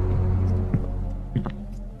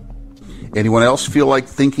 Anyone else feel like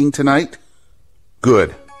thinking tonight?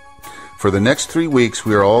 Good. For the next 3 weeks,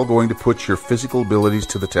 we are all going to put your physical abilities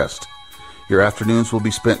to the test. Your afternoons will be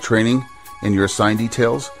spent training in your assigned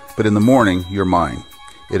details, but in the morning, you're mine.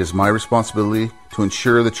 It is my responsibility to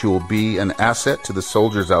ensure that you will be an asset to the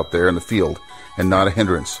soldiers out there in the field and not a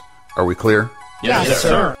hindrance. Are we clear? Yes,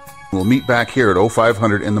 sir. We'll meet back here at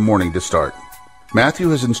 0500 in the morning to start. Matthew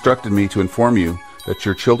has instructed me to inform you that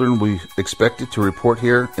your children will be expected to report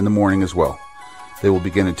here in the morning as well. They will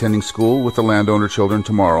begin attending school with the landowner children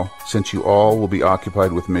tomorrow, since you all will be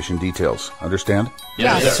occupied with mission details. Understand?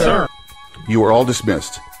 Yes, sir. You are all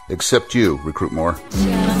dismissed, except you, Recruit Moore.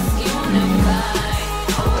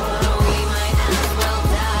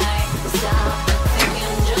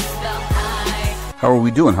 How are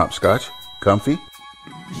we doing, Hopscotch? Comfy?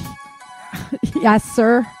 Yes,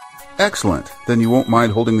 sir. Excellent. Then you won't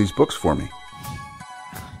mind holding these books for me.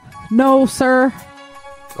 No, sir.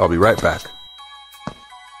 I'll be right back.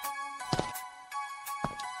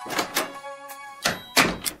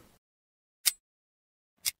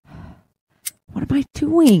 What am I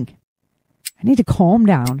doing? I need to calm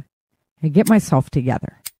down and get myself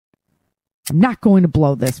together. I'm not going to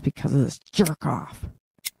blow this because of this jerk off.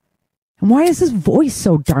 And why is his voice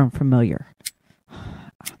so darn familiar?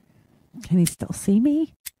 Can he still see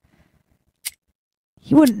me?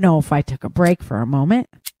 He wouldn't know if I took a break for a moment,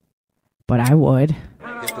 but I would.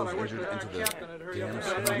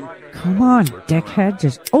 Come on, dickhead,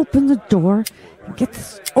 just open the door and get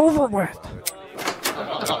this over with.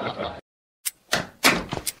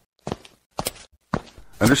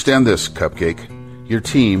 Understand this, Cupcake. Your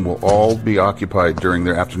team will all be occupied during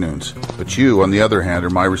their afternoons, but you, on the other hand, are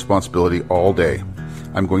my responsibility all day.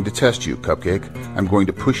 I'm going to test you, Cupcake. I'm going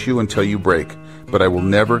to push you until you break, but I will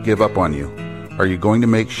never give up on you. Are you going to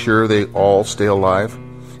make sure they all stay alive?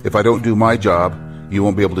 If I don't do my job, you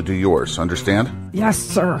won't be able to do yours. Understand? Yes,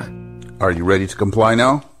 sir. Are you ready to comply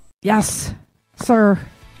now? Yes, sir.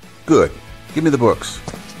 Good. Give me the books.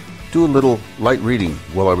 Do a little light reading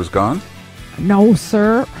while I was gone. No,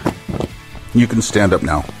 sir. You can stand up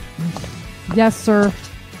now. Yes, sir.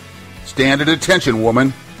 Stand at attention,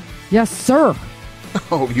 woman. Yes, sir.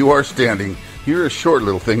 Oh, you are standing. You're a short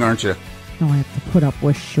little thing, aren't you? No, I have to put up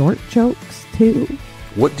with short jokes, too.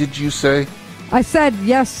 What did you say? I said,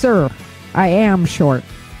 yes, sir. I am short.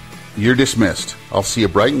 You're dismissed. I'll see you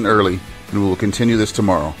bright and early, and we will continue this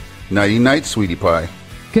tomorrow. Nighty-night, sweetie pie.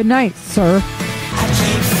 Good night, sir.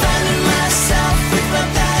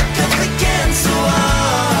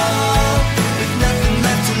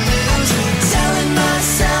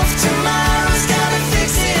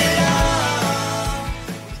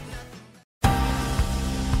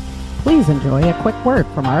 Please enjoy a quick word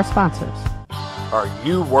from our sponsors. Are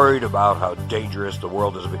you worried about how dangerous the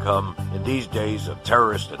world has become in these days of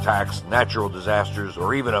terrorist attacks, natural disasters,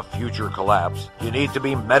 or even a future collapse? You need to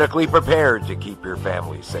be medically prepared to keep your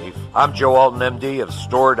family safe. I'm Joe Alton, MD of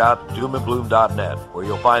store.doomandbloom.net, where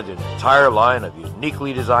you'll find an entire line of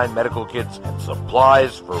uniquely designed medical kits and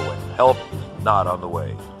supplies for when help is not on the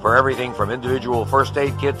way. For everything from individual first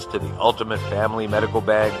aid kits to the ultimate family medical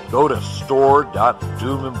bag, go to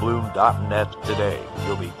store.doomandbloom.net today.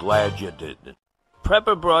 You'll be glad you did.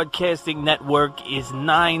 Prepper Broadcasting Network is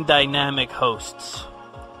 9 dynamic hosts,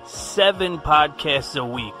 7 podcasts a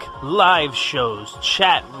week, live shows,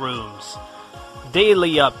 chat rooms,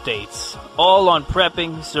 daily updates, all on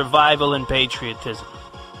prepping, survival, and patriotism.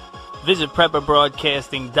 Visit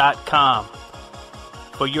PrepperBroadcasting.com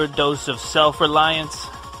for your dose of self-reliance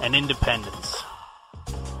and independence.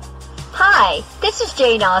 Hi, this is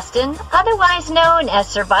Jane Austen, otherwise known as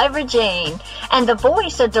Survivor Jane, and the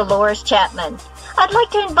voice of Dolores Chapman. I'd like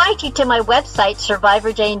to invite you to my website,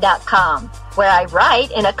 SurvivorJane.com, where I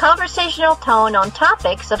write in a conversational tone on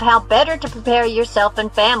topics of how better to prepare yourself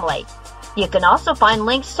and family. You can also find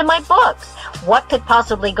links to my books, What Could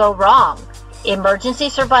Possibly Go Wrong?, Emergency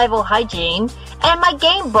Survival Hygiene, and my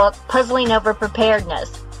game book, Puzzling Over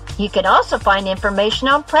Preparedness. You can also find information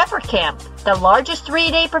on Prepper Camp, the largest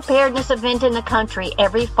 3-day preparedness event in the country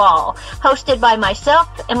every fall, hosted by myself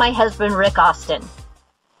and my husband, Rick Austin.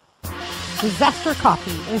 Disaster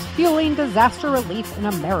Coffee is fueling disaster relief in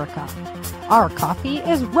America. Our coffee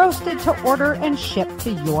is roasted to order and shipped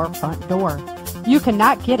to your front door. You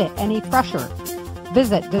cannot get it any fresher.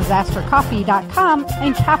 Visit disastercoffee.com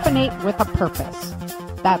and caffeinate with a purpose.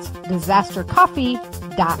 That's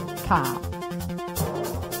disastercoffee.com.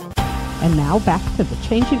 And now back to the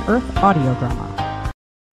Changing Earth audio drama.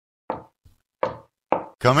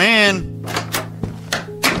 Come in.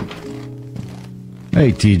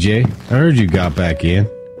 Hey, TJ. I heard you got back in.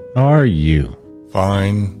 How are you?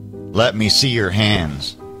 Fine. Let me see your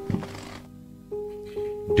hands.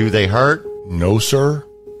 Do they hurt? No, sir.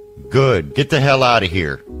 Good. Get the hell out of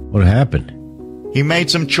here. What happened? He made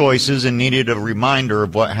some choices and needed a reminder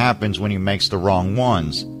of what happens when he makes the wrong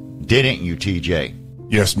ones. Didn't you, TJ?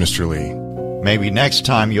 Yes, Mr. Lee. Maybe next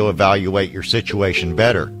time you'll evaluate your situation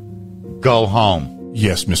better. Go home.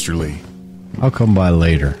 Yes, Mr. Lee. I'll come by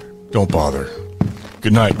later. Don't bother.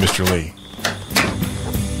 Good night, Mr. Lee.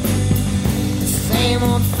 Same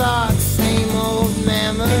old thoughts, same old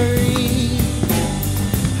memory.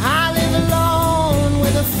 I live alone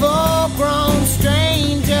with a full-grown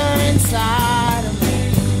stranger inside of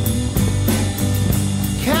me.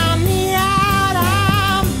 Count me out,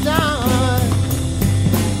 I'm done.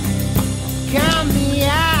 Count me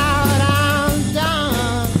out, I'm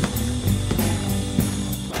done.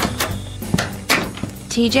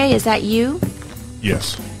 TJ, is that you?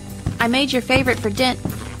 Yes. I made your favorite for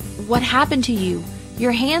What happened to you?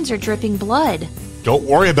 Your hands are dripping blood. Don't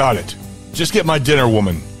worry about it. Just get my dinner,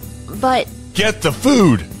 woman. But... Get the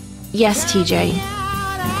food! Yes, TJ.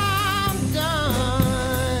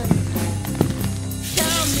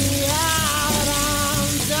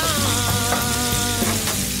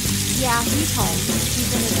 Yeah, he's home.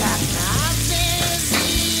 He's in his bathroom.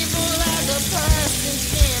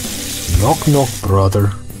 Knock, knock, brother.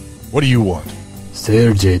 What do you want?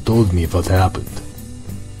 Sergey told me what happened.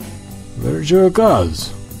 Where's your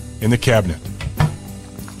gauze? In the cabinet.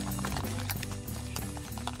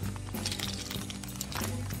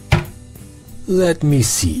 Let me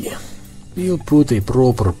see. We'll put a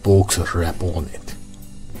proper boxer wrap on it.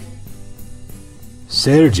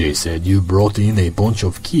 Sergey said you brought in a bunch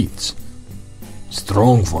of kids.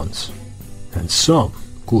 Strong ones. And some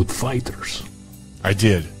good fighters. I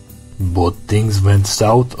did. But things went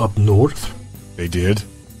south up north? They did.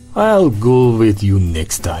 I'll go with you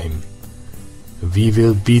next time. We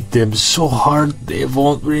will beat them so hard they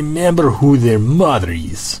won't remember who their mother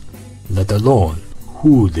is, let alone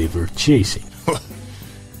who they were chasing.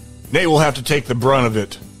 Nate will have to take the brunt of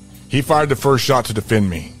it. He fired the first shot to defend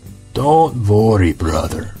me. Don't worry,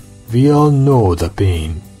 brother. We all know the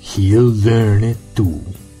pain. He'll learn it too.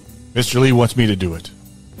 Mr. Lee wants me to do it.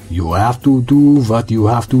 You have to do what you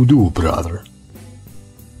have to do, brother.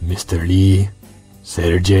 Mr. Lee,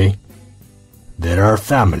 Sergey, they're our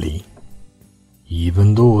family.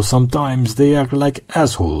 Even though sometimes they act like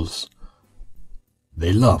assholes,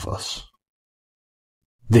 they love us.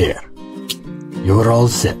 There. You're all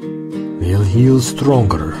set. We'll heal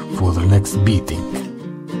stronger for the next beating.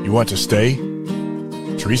 You want to stay?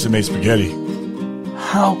 Teresa made spaghetti.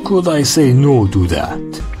 How could I say no to that?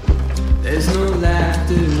 There's no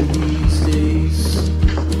laughter these days.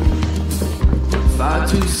 Far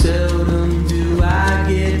too seldom do I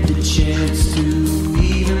get the chance to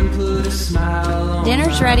even put a smile on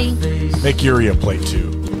Dinner's my ready. face. Make Yuri a plate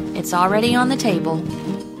too. It's already on the table.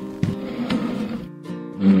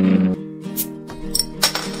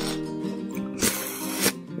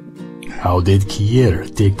 How did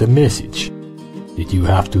Kiera take the message? Did you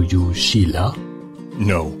have to use Sheila?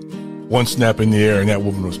 No. One snap in the air and that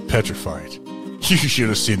woman was petrified. You should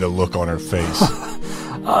have seen the look on her face.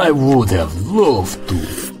 I would have loved to.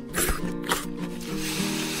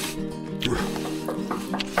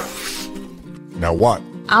 Now what?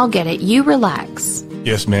 I'll get it. You relax.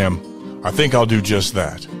 Yes, ma'am. I think I'll do just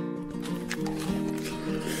that.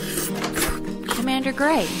 Commander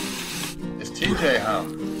Gray. Is TJ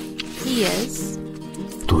home? He is.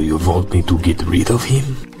 Do you want me to get rid of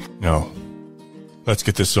him? No. Let's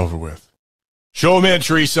get this over with. Show him in,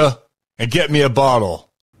 Teresa, and get me a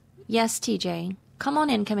bottle. Yes, TJ. Come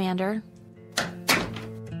on in, Commander.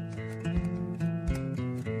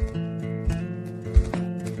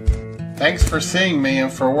 Thanks for seeing me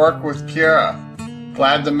and for work with Kiera.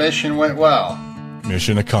 Glad the mission went well.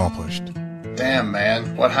 Mission accomplished. Damn,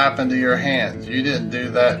 man. What happened to your hands? You didn't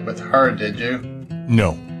do that with her, did you?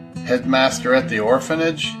 No. Headmaster at the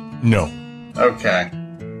orphanage? No. Okay.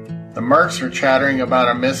 The mercs are chattering about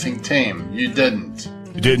a missing team. You didn't.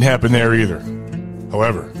 It didn't happen there either.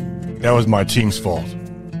 However, that was my team's fault.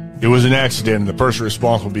 It was an accident and the person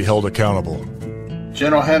responsible will be held accountable.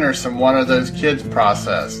 General Henderson wanted those kids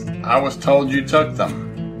processed. I was told you took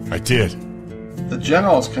them. I did. The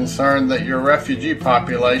general is concerned that your refugee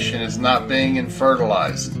population is not being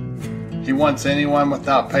infertilized. He wants anyone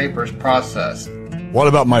without papers processed. What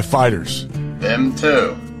about my fighters? Them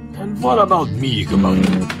too. And what about me,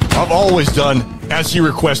 Commander? I've always done as he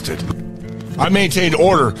requested. I maintained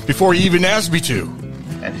order before he even asked me to.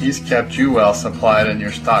 And he's kept you well supplied and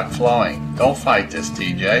your stock flowing. Don't fight this,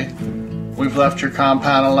 TJ. We've left your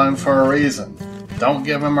compound alone for a reason. Don't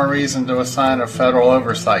give him a reason to assign a federal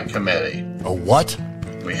oversight committee. A what?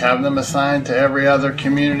 We have them assigned to every other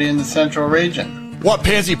community in the central region. What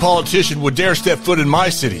pansy politician would dare step foot in my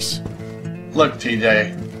cities? Look,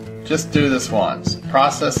 TJ, just do this once.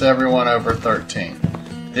 Process everyone over 13.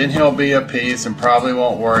 Then he'll be appeased and probably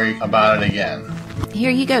won't worry about it again.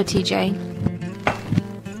 Here you go, TJ.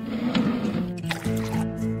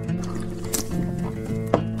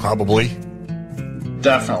 Probably.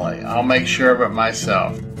 Definitely. I'll make sure of it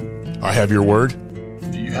myself. I have your word?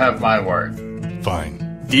 You have my word. Fine.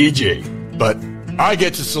 DJ. But I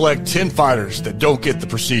get to select 10 fighters that don't get the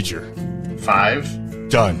procedure. 5.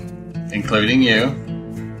 Done. Including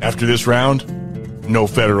you. After this round, no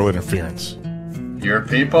federal interference. Your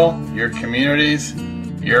people, your communities,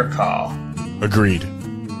 your call. Agreed.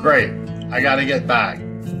 Great. I gotta get back.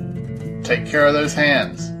 Take care of those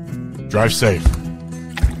hands. Drive safe.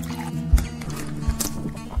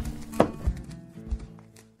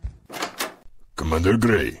 Commander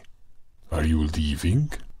Gray, are you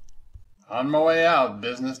leaving? On my way out.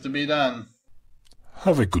 Business to be done.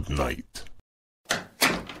 Have a good night.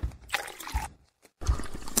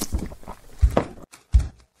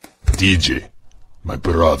 DJ, my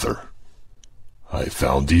brother, I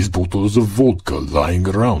found these bottles of vodka lying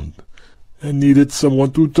around and needed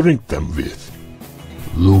someone to drink them with.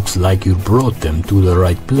 Looks like you brought them to the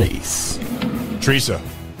right place. Teresa,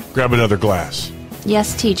 grab another glass.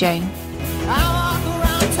 Yes, TJ.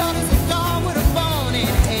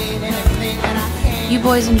 You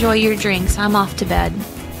boys enjoy your drinks. I'm off to bed.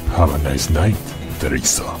 Have a nice night,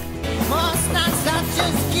 Teresa.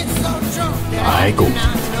 I go.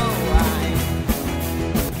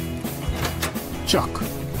 Chuck,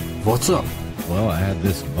 what's up? Well, I had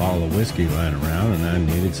this bottle of whiskey lying around and I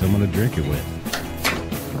needed someone to drink it with.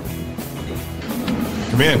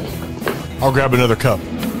 Come in. I'll grab another cup.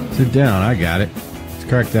 Sit down, I got it. Let's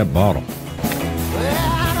crack that bottle.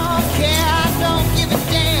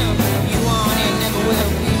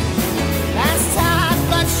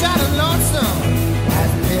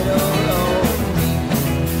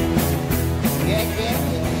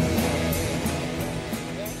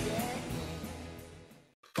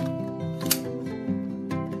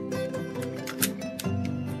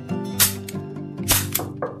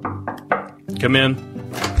 Come in.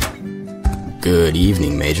 Good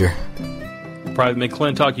evening, Major. Private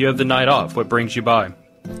McClintock, you have the night off. What brings you by?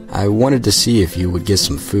 I wanted to see if you would get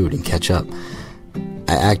some food and catch up.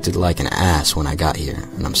 I acted like an ass when I got here,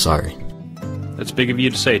 and I'm sorry. That's big of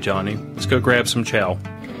you to say, Johnny. Let's go grab some chow.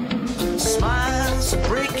 Smiles are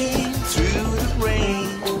breaking through the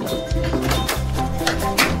rain.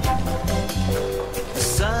 The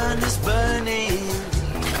sun is burning.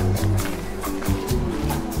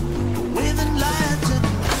 With a light and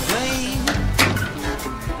flame.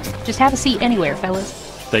 Just have a seat anywhere, fellas.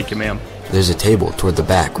 Thank you, ma'am. There's a table toward the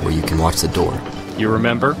back where you can watch the door. You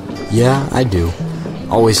remember? Yeah, I do.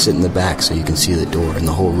 Always sit in the back so you can see the door and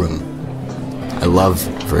the whole room. I love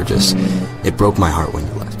Virgis. It broke my heart when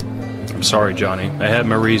you left. I'm sorry, Johnny. I had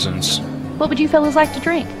my reasons. What would you fellas like to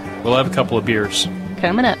drink? We'll have a couple of beers.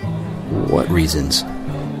 Coming up. What reasons?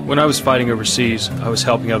 When I was fighting overseas, I was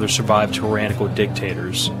helping others survive tyrannical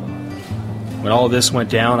dictators. When all of this went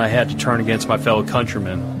down, I had to turn against my fellow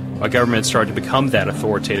countrymen. My government started to become that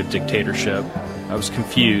authoritative dictatorship. I was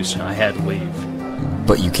confused and I had to leave.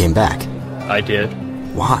 But you came back. I did.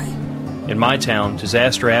 Why? In my town,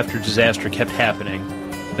 disaster after disaster kept happening.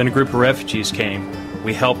 Then a group of refugees came.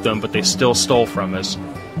 We helped them, but they still stole from us.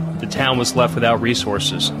 The town was left without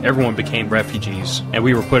resources. Everyone became refugees, and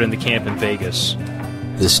we were put in the camp in Virgis.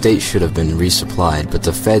 The state should have been resupplied, but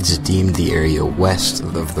the feds deemed the area west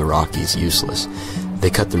of the Rockies useless. They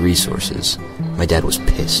cut the resources. My dad was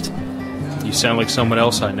pissed. You sound like someone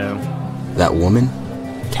else I know. That woman?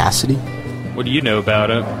 Cassidy? What do you know about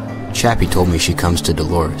it? Chappie told me she comes to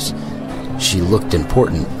Dolores. She looked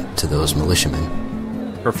important to those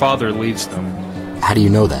militiamen. Her father leads them. How do you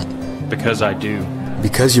know that? Because I do.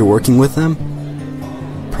 Because you're working with them?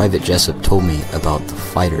 Private Jessup told me about the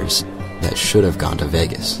fighters that should have gone to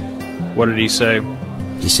Virgis. What did he say?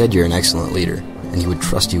 He said you're an excellent leader, and he would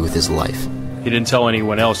trust you with his life. He didn't tell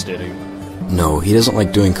anyone else, did he? No, he doesn't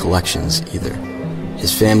like doing collections, either.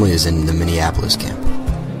 His family is in the Minneapolis camp.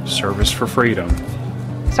 Service for freedom.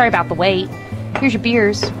 Sorry about the wait. Here's your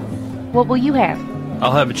beers. What will you have?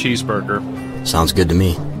 I'll have a cheeseburger. Sounds good to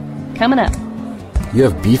me. Coming up. You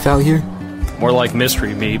have beef out here? More like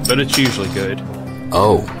mystery meat, but it's usually good.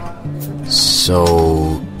 Oh.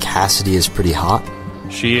 So, Cassidy is pretty hot?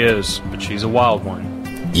 She is, but she's a wild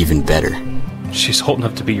one. Even better. She's old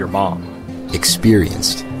enough to be your mom.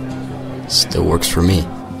 Experienced. Still works for me.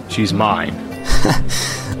 She's mine.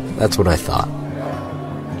 That's what I thought.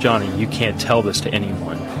 Johnny, you can't tell this to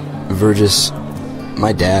anyone. Virgis,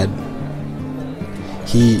 my dad,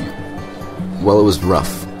 well, it was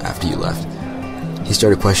rough after you left. He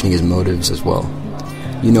started questioning his motives as well.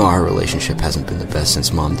 You know our relationship hasn't been the best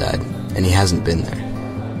since Mom died, and he hasn't been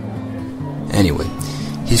there. Anyway,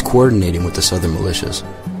 he's coordinating with the Southern militias.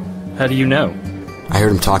 How do you know? I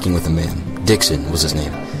heard him talking with a man. Dixon was his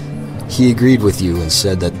name. He agreed with you and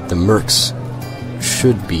said that the Mercs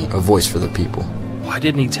should be a voice for the people. Why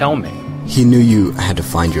didn't he tell me? He knew you had to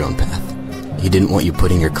find your own path. He didn't want you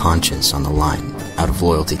putting your conscience on the line out of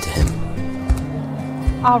loyalty to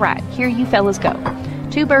him. All right, here you fellas go.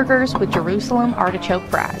 2 burgers with Jerusalem artichoke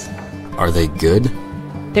fries. Are they good?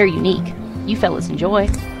 They're unique. You fellas enjoy.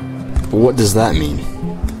 What does that mean?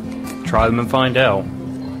 Try them and find out.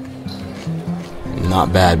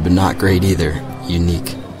 Not bad, but not great either.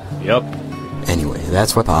 Unique. Yep. Anyway,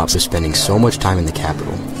 That's why Pops is spending so much time in the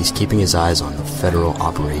Capitol. He's keeping his eyes on the federal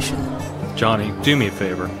operation. Johnny, do me a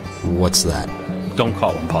favor. What's that? Don't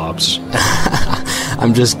call him Pops.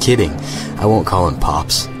 I'm just kidding. I won't call him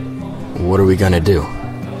Pops. What are we gonna do?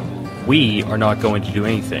 We are not going to do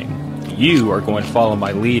anything. You are going to follow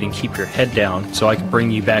my lead and keep your head down so I can bring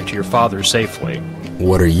you back to your father safely.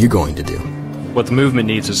 What are you going to do? What the movement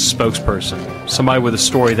needs is a spokesperson. Somebody with a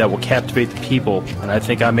story that will captivate the people, and I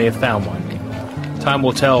think I may have found one. Time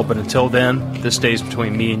will tell, but until then, this stays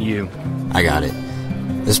between me and you. I got it.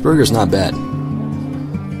 This burger's not bad.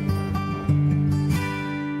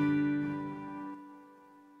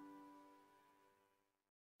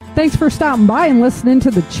 Thanks for stopping by and listening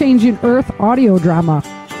to the Changing Earth audio drama.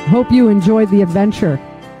 Hope you enjoyed the adventure.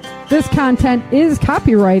 This content is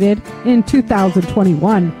copyrighted in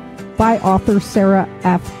 2021 by author Sarah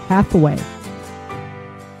F. Hathaway.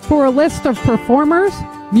 For a list of performers,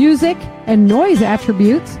 music, and noise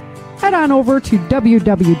attributes, head on over to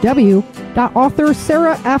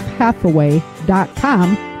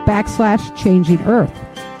www.authorSarahFHathaway.com/Changing Earth.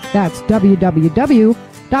 That's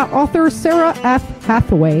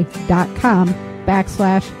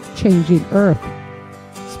www.authorSarahFHathaway.com/Changing Earth.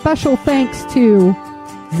 Special thanks to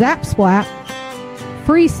Zapsplat,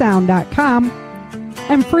 freesound.com,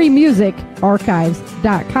 and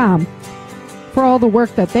freemusicarchives.com for all the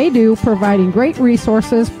work that they do, providing great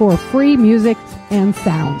resources for free music and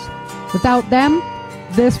sounds. Without them,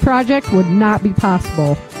 this project would not be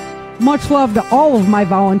possible. Much love to all of my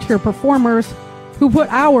volunteer performers who put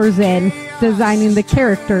hours in designing the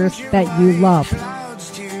characters that you love.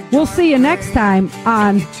 We'll see you next time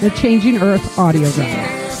on the Changing Earth audio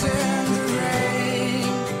drama.